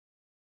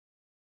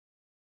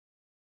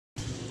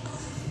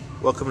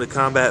Welcome to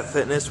Combat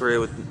Fitness. We're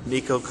here with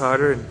Nico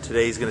Carter, and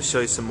today he's going to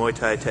show you some Muay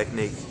Thai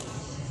technique.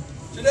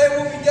 Today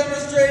we'll be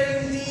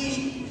demonstrating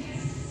the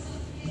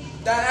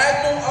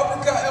diagonal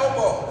uppercut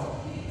elbow.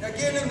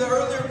 Again, in the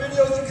earlier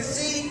videos you can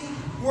see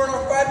we're in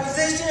our fight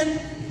position.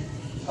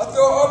 I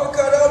throw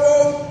uppercut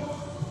elbow,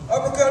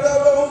 uppercut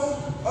elbow,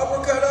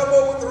 uppercut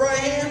elbow with the right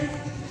hand.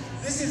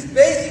 This is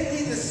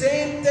basically the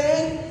same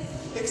thing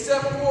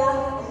except for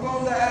I'm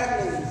going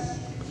diagonally.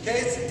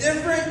 Okay, it's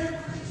different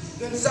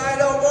than side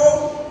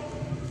elbow.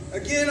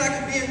 Again, I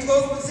can be in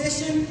close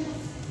position,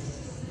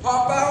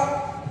 pop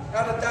out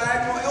at a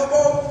diagonal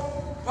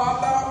elbow,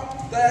 pop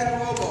out,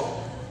 diagonal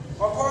elbow.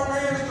 My partner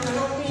here is going to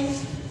help me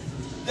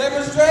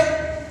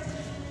demonstrate.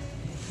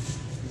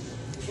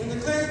 In the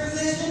clinch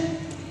position,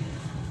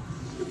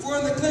 if we're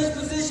in the clinch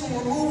position,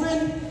 we're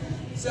moving.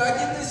 So I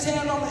get this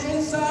hand on the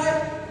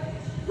inside,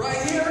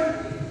 right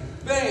here,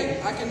 bang.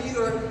 I can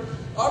either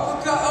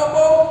uppercut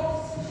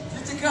elbow,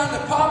 just to kind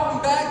of pop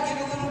them back,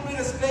 get a little bit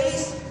of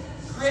space,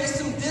 create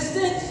some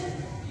distance,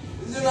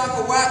 and then I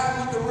can whack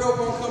with the real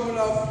one coming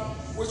up,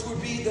 which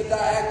would be the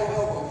diagonal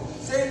elbow.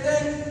 Same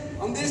thing,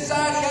 on this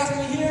side, he has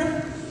me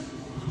here,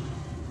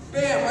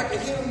 bam, I can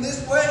hit him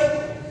this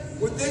way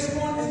with this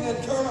one, and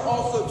then turn it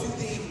also to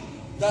the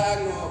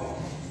diagonal elbow.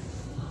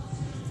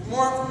 For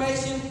more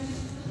information,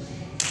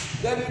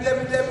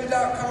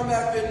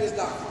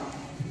 www.combatfitness.com.